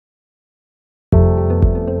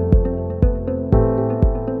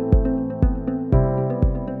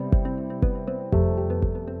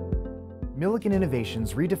Milliken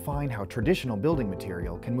innovations redefine how traditional building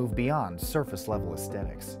material can move beyond surface-level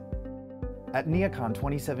aesthetics. At NeoCon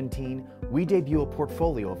 2017, we debut a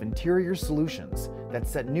portfolio of interior solutions that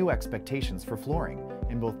set new expectations for flooring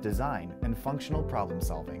in both design and functional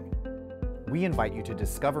problem-solving. We invite you to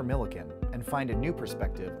discover Milliken and find a new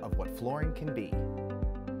perspective of what flooring can be.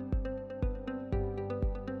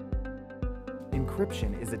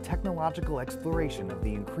 Encryption is a technological exploration of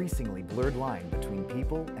the increasingly blurred line between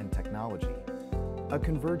people and technology. A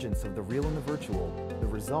convergence of the real and the virtual, the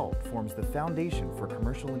result forms the foundation for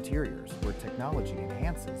commercial interiors where technology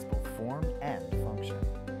enhances both form and function.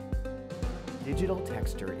 Digital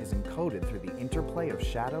texture is encoded through the interplay of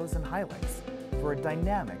shadows and highlights for a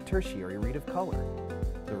dynamic tertiary read of color.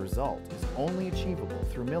 The result is only achievable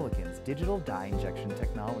through Milliken's digital dye injection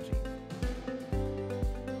technology.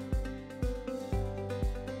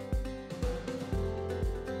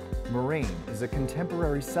 Moraine is a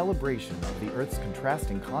contemporary celebration of the Earth's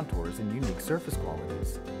contrasting contours and unique surface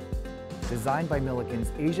qualities. Designed by Milliken's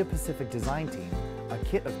Asia-Pacific design team, a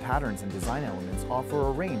kit of patterns and design elements offer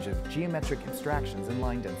a range of geometric abstractions and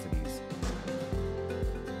line densities.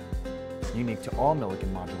 Unique to all Milliken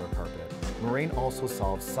modular carpet, Moraine also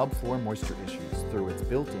solves subfloor moisture issues through its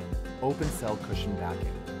built-in open-cell cushion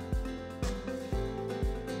backing.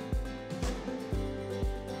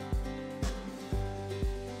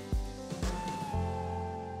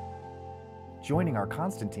 Joining our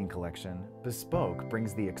Constantine collection, Bespoke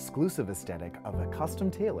brings the exclusive aesthetic of a custom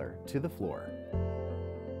tailor to the floor.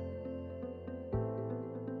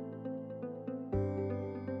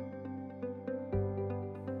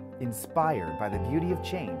 Inspired by the beauty of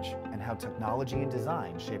change and how technology and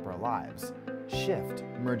design shape our lives, Shift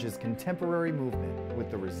merges contemporary movement with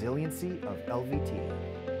the resiliency of LVT.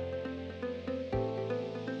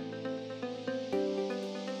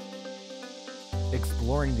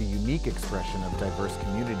 Exploring the unique expression of diverse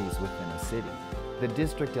communities within a city, the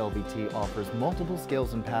District LVT offers multiple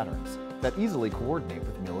scales and patterns that easily coordinate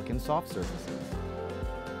with Milliken soft surfaces.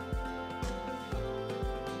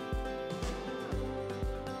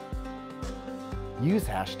 Use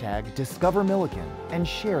hashtag #DiscoverMilliken and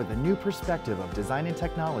share the new perspective of design and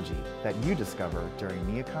technology that you discover during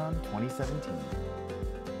NeoCon 2017.